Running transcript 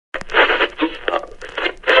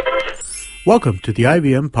Welcome to the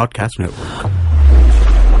IVM Podcast Network.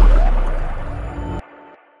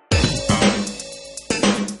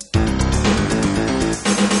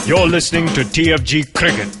 You're listening to TFG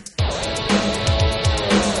Cricket.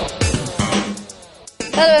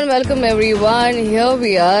 Hello and welcome everyone. Here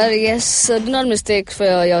we are. Yes, do not mistake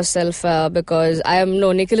for yourself because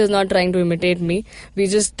Nikhil is not trying to imitate me. We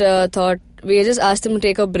just asked him to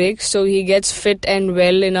take a break so he gets fit and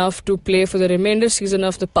well enough to play for the remainder season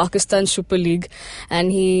of the Pakistan Super League.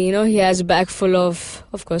 And he has a bag full of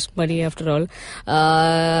course, money after all.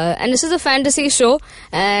 And this is a fantasy show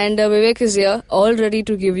and Vivek is here, all ready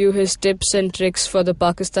to give you his tips and tricks for the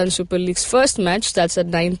Pakistan Super League's first match. That's at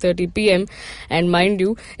 9:30 p.m. And mind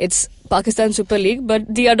you, it's Pakistan Super League,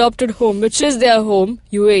 but the adopted home, which is their home,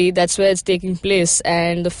 UAE, that's where it's taking place.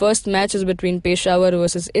 And the first match is between Peshawar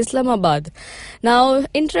versus Islamabad. Now,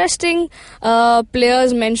 interesting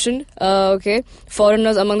players mentioned,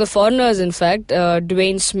 foreigners, among the foreigners, in fact,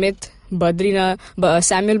 Dwayne Smith,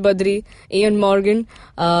 Samuel Badri, Ian Morgan,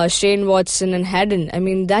 Shane Watson and Haddon. I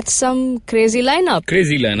mean, that's some crazy lineup.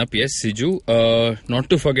 Crazy lineup, yes, Siju. Not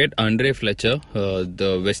to forget Andre Fletcher,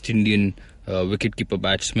 the West Indian wicketkeeper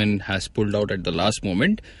batsman, has pulled out at the last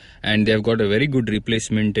moment, and they've got a very good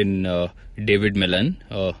replacement in David Millen,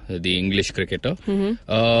 the English cricketer.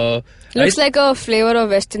 Mm-hmm. Looks like a flavour of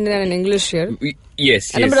West Indian and English here.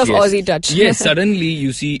 Yes, and a bit of Aussie touch. Yes, suddenly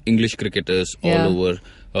you see English cricketers all over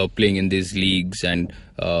playing in these leagues, and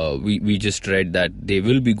we just read that they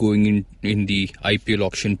will be going in the IPL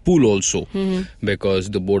auction pool also,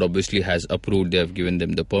 because the board obviously has approved, they have given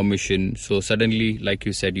them the permission. So suddenly, like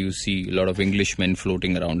you said, you see a lot of Englishmen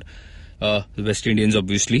floating around. The West Indians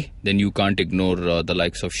obviously, then you can't ignore the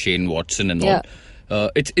likes of Shane Watson and all.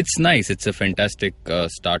 It's nice. It's a fantastic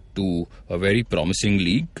start to a very promising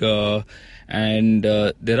league. And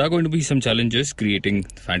there are going to be some challenges creating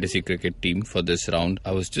fantasy cricket team for this round.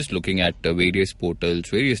 I was just looking at various portals,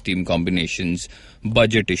 various team combinations,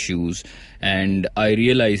 budget issues, and I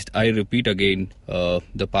realized, I repeat again,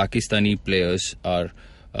 the Pakistani players are,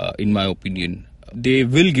 in my opinion, they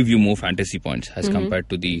will give you more fantasy points as compared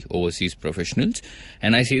to the overseas professionals.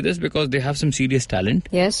 And I say this because they have some serious talent.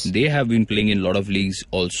 Yes. They have been playing in a lot of leagues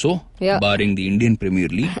also, barring the Indian Premier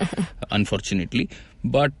League, unfortunately.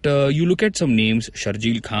 But you look at some names.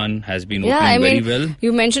 Sharjeel Khan has been opening very well.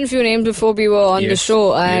 You mentioned a few names before we were on the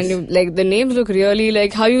show, and the names look really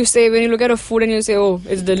like how you say when you look at a food and you say, oh,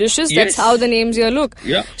 it's delicious. That's how the names here look.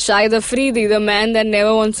 Yeah. Shahid Afridi, the man that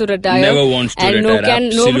never wants to retire. Never wants to retire.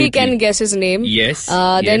 Nobody can guess his name. Yes.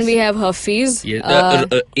 Then we have Hafiz. Yes.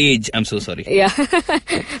 Age, I'm so sorry. Yeah.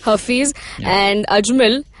 Hafiz and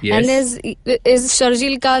Ajmal. Yes. And is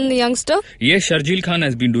Sharjeel Khan the youngster? Yes, Sharjeel Khan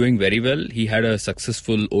has been doing very well. He had a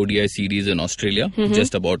successful ODI series in Australia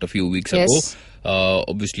just about a few weeks ago.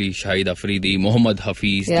 Obviously, Shahid Afridi, Mohammad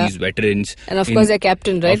Hafiz, these veterans. And of course, their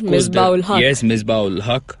captain, right? Misbah-ul Haq. Yes, Misbah-ul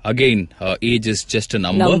Haq. Again, age is just a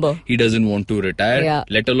number. He doesn't want to retire,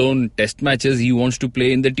 let alone test matches. He wants to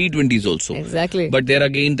play in the T20s also. Exactly. But there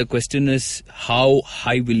again, the question is, how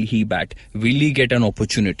high will he bat? Will he get an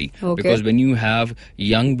opportunity? Because when you have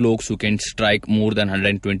young blokes who can strike more than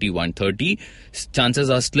 120, 130, chances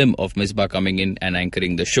are slim of Misbah coming in and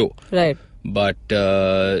anchoring the show. Right. But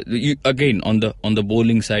again, on the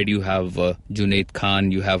bowling side, you have Junaid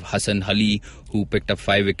Khan, you have Hassan Ali, who picked up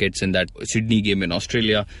 5 wickets in that Sydney game in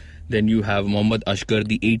Australia. Then you have Mohammad Ashgar,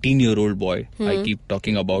 the 18-year-old boy. I keep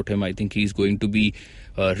talking about him. I think he's going to be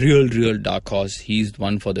a real dark horse. He's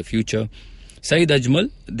one for the future. Saeed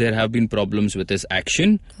Ajmal, there have been problems with his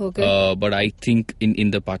action, but I think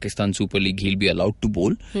in the Pakistan Super League he'll be allowed to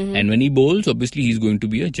bowl, and when he bowls, obviously he's going to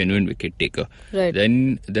be a genuine wicket taker. Right.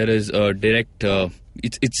 Then there is a direct,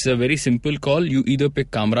 it's a very simple call. You either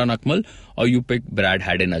pick Kamran Akmal or you pick Brad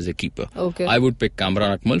Haddon as a keeper. I would pick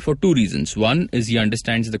Kamran Akmal for 2 reasons. One is he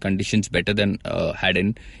understands the conditions better than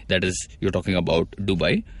Haddon, that is, you're talking about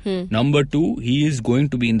Dubai. Number 2, he is going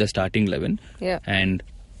to be in the starting 11, and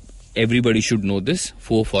everybody should know this,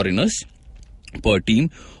 4 foreigners per team.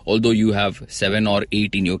 Although you have 7 or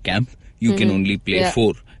 8 in your camp, you can only play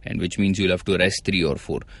 4, and which means you'll have to rest 3 or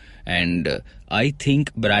 4. And I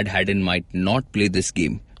think Brad Haddon might not play this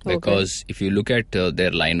game, because if you look at their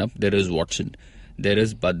lineup, there is Watson, there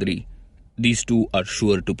is Badri. These 2 are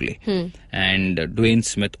sure to play. And Dwayne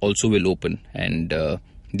Smith also will open. And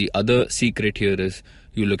the other secret here is,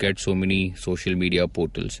 you look at so many social media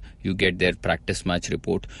portals, you get their practice match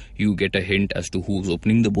report, you get a hint as to who's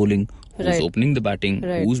opening the bowling, who's opening the batting,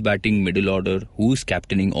 who's batting middle order, who's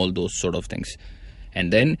captaining, all those sort of things.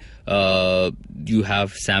 And then you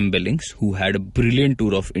have Sam Billings, who had a brilliant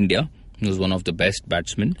tour of India, who's one of the best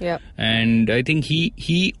batsmen. Yeah. And I think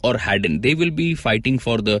he or Haddon, they will be fighting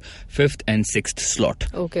for the 5th and 6th slot.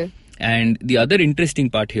 Okay. And the other interesting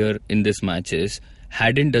part here in this match is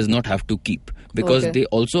Haddon does not have to keep, because they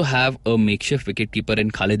also have a makeshift wicketkeeper in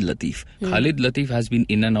Khalid Latif. Khalid Latif has been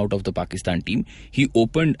in and out of the Pakistan team. He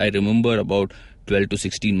opened, I remember, about 12 to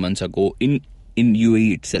 16 months ago in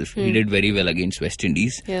UAE itself. He did very well against West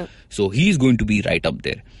Indies. Yeah. So he's going to be right up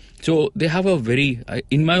there. So they have a very,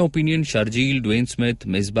 in my opinion, Sharjeel, Dwayne Smith,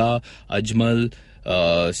 Misbah, Ajmal,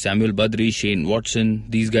 Samuel Badri, Shane Watson,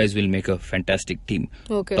 these guys will make a fantastic team.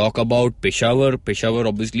 Okay. Talk about Peshawar. Peshawar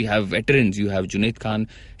obviously have veterans. You have Junaid Khan,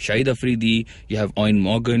 Shahid Afridi, you have Owen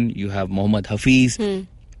Morgan, you have Mohammad Hafiz,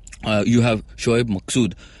 you have Shoaib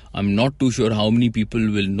Maqsood. I'm not too sure how many people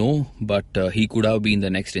will know, but he could have been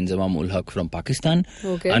the next Inzamam ul Haq from Pakistan.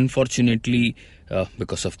 Okay. Unfortunately,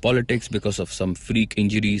 because of politics, because of some freak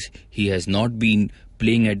injuries, he has not been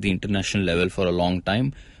playing at the international level for a long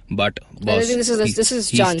time. But boss, this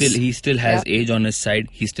is chance. He still has age on his side.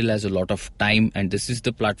 He still has a lot of time, and this is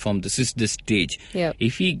the platform. This is the stage. Yeah.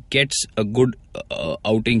 If he gets a good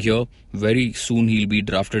outing here, very soon he'll be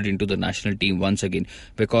drafted into the national team once again,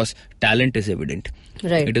 because talent is evident.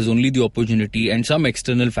 Right. It is only the opportunity and some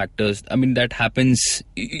external factors. I mean, that happens.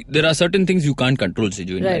 There are certain things you can't control,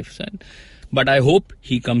 Siju, in life. But I hope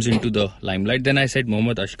he comes into the limelight. Then I said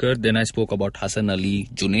Mohammad Ashkar. Then I spoke about Hassan Ali,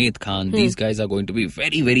 Junaid Khan. These guys are going to be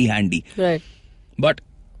very, very handy. Right. But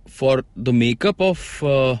for the makeup of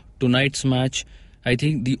tonight's match, I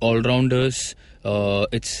think the all-rounders,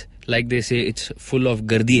 it's like they say, it's full of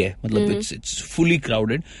gardi hai. It's fully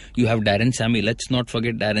crowded. You have Darren Sammy. Let's not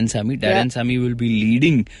forget Darren Sammy. Darren Sammy will be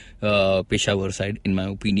leading Peshawar side, in my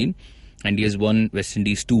opinion. And he has won West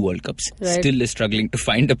Indies 2 World Cups. Right. Still is struggling to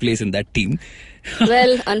find a place in that team.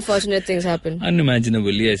 Well, unfortunate things happen.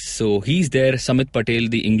 Unimaginable, yes. So he's there. Samit Patel,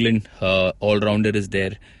 the England all-rounder, is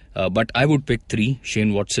there. But I would pick 3.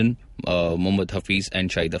 Shane Watson, Mohammad Hafiz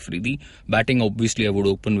and Shahid Afridi. Batting, obviously, I would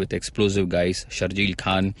open with explosive guys. Sharjeel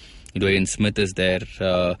Khan, Dwayne Smith is there.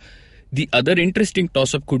 The other interesting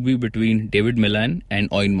toss-up could be between David Millan and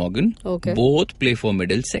Owen Morgan. Okay. Both play for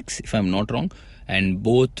Middlesex, if I'm not wrong. And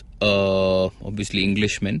both, obviously,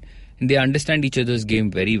 Englishmen. And they understand each other's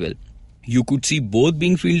game very well. You could see both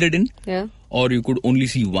being fielded in, or you could only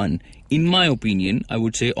see one. In my opinion, I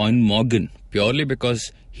would say Owen Morgan, purely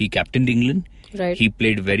because he captained England. Right. He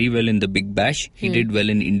played very well in the Big Bash. He did well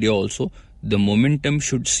in India also. The momentum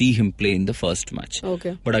should see him play in the first match.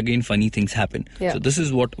 Okay. But again, funny things happen. Yeah. So this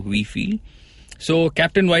is what we feel. So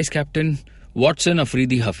captain, vice captain, Watson,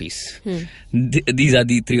 Afridi, Hafiz. These are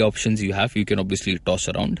the 3 options you have. You can obviously toss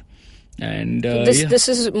around. And this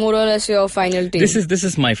is more or less your final team. This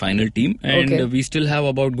is my final team, and we still have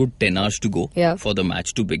about good 10 hours to go for the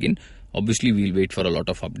match to begin. Obviously, we'll wait for a lot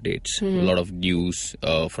of updates, a lot of news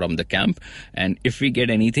from the camp, and if we get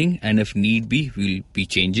anything, and if need be, we'll be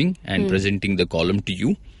changing and presenting the column to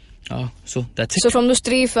you. So that's it. So from those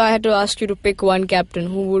 3, if I had to ask you to pick one captain,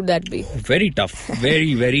 who would that be? Very tough.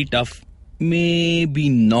 Very, very tough. Maybe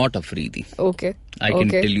not Afridi. Okay. I can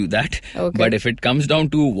tell you that. Okay. But if it comes down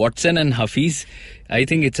to Watson and Hafiz, I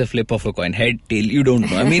think it's a flip of a coin. Head, tail, you don't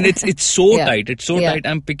know. I mean, it's so tight. It's so tight.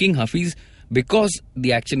 I'm picking Hafiz because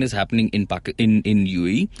the action is happening in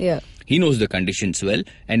UAE. Yeah. He knows the conditions well.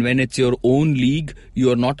 And when it's your own league,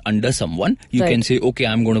 you are not under someone. You can say, okay,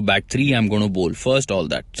 I'm going to bat 3, I'm going to bowl first, all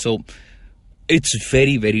that. So it's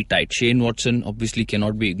very, very tight. Shane Watson obviously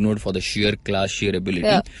cannot be ignored for the sheer class, sheer ability.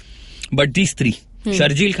 Yeah. But these 3.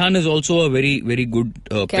 Sharjeel Khan is also a very, very good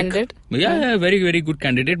candidate. Pick. Yeah, very, very good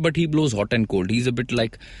candidate, but he blows hot and cold. He's a bit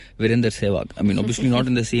like Virender Sehwag. I mean, obviously not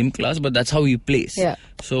in the same class, but that's how he plays. Yeah.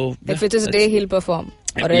 So if it's his day, he'll perform.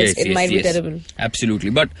 Or else it might be terrible. Absolutely.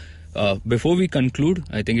 But before we conclude,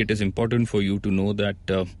 I think it is important for you to know that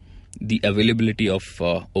the availability of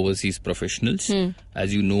overseas professionals,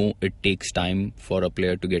 as you know, it takes time for a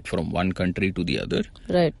player to get from one country to the other.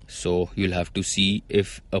 Right. So you'll have to see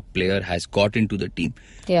if a player has got into the team.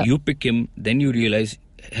 Yeah. You pick him, then you realize,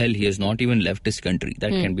 hell, he has not even left his country.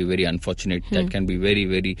 That can be very unfortunate. That can be very,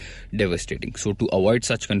 very devastating. So to avoid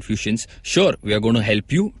such confusions, sure, we are going to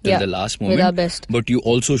help you till the last moment. With our best. But you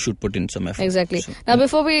also should put in some effort. Exactly. So, now,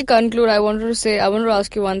 before we conclude, I wanted to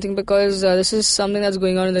ask you one thing, because this is something that's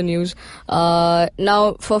going on in the news.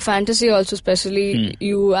 Now, for fantasy also, especially,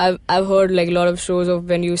 I've heard like a lot of shows of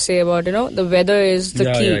when you say about, the weather is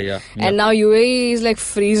the key. Yeah. And now UAE is like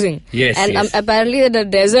freezing. Yes. And apparently the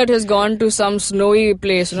desert has gone to some snowy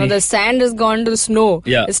place. The sand has gone to snow.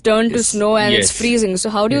 Yeah. It's turned to snow and it's freezing. So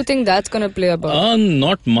how do you think that's going to play about?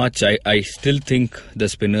 Not much. I still think the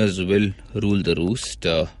spinners will rule the roost.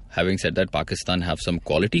 having said that, Pakistan have some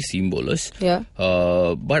quality seam bowlers. Yeah.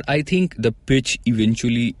 But I think the pitch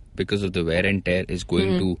eventually, because of the wear and tear, is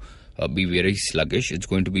going to be very sluggish. It's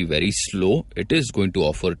going to be very slow. It is going to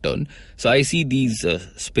offer turn. So I see these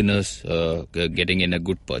spinners getting in a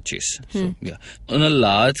good purchase. So, yeah. On a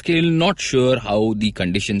large scale, not sure how the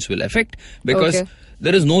conditions will affect, because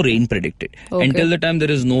there is no rain predicted. Until the time there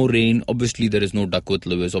is no rain, obviously there is no Duckworth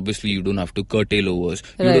Lewis. Obviously you don't have to curtail overs.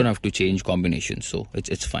 You don't have to change combinations. So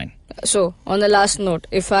it's fine. So, on the last note,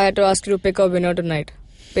 if I had to ask you to pick a winner tonight,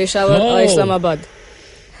 Peshawar or Islamabad?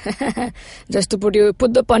 Just to put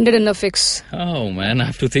the pundit in a fix. Oh man, I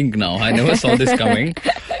have to think now. I never saw this coming.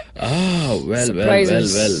 Oh,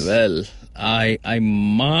 well. I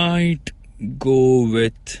might go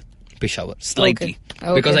with Peshawar slightly.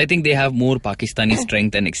 Because I think they have more Pakistani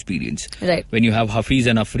strength and experience. Right. When you have Hafiz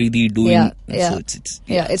and Afridi doing, so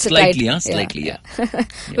it's slightly, slightly.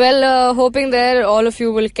 Well, hoping there all of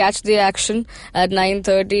you will catch the action at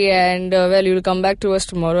 9:30, and you'll come back to us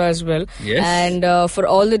tomorrow as well. Yes. And for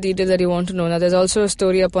all the details that you want to know, now there's also a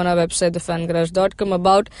story up on our website, thefangarage.com,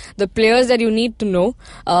 about the players that you need to know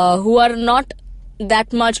who are not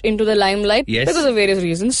that much into the limelight because of various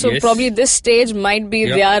reasons. So probably this stage might be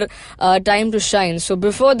their time to shine. So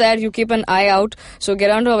before that, you keep an eye out. So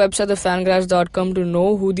get onto our website, thefangarage.com, to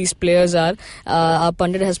know who these players are. Our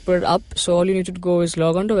pundit has put it up. So all you need to go is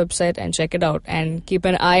log onto the website and check it out and keep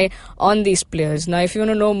an eye on these players. Now, if you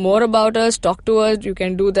want to know more about us, talk to us, you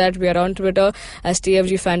can do that. We are on Twitter as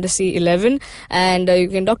TFG Fantasy 11, and you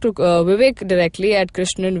can talk to Vivek directly at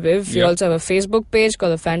Krishnan Viv. We also have a Facebook page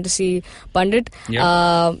called the Fantasy Pundit.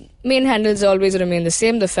 Main handles always remain the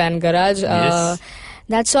same, the Fan Garage.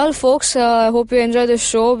 That's all, folks. I hope you enjoy the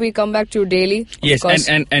show. We come back to you daily. Yes,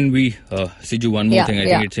 and we, Siju, one more thing. I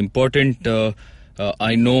think it's important.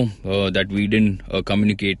 I know that we didn't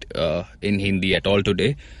communicate in Hindi at all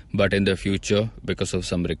today, but in the future, because of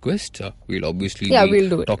some requests, we'll obviously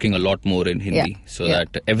be talking a lot more in Hindi so that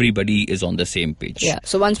everybody is on the same page. Yeah,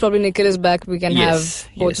 so once probably Nikhil is back, we can have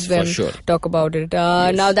both of them talk about it.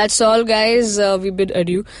 Now that's all, guys. We bid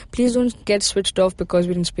adieu. Please don't get switched off because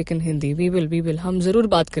we didn't speak in Hindi. We will. हम जरूर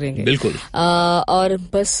बात करेंगे. बिल्कुल. और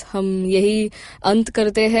बस हम यही अंत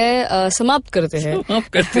करते हैं, समाप्त करते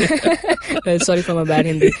हैं. Sorry for my bad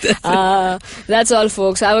Hindi. That's all,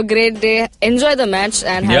 folks. Have a great day. Enjoy the match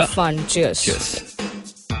and have fun. Cheers. Cheers.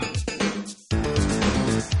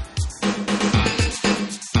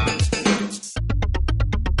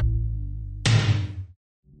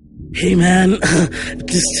 Hey man,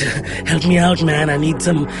 just help me out, man. I need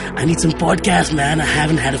some podcast, man. I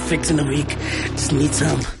haven't had a fix in a week. Just need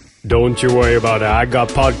some. Don't you worry about it. I got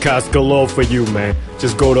podcast galore for you, man.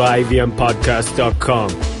 Just go to ivmpodcast.com.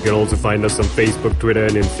 You can also find us on Facebook, Twitter,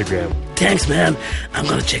 and Instagram. Thanks, man. I'm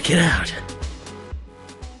gonna check it out.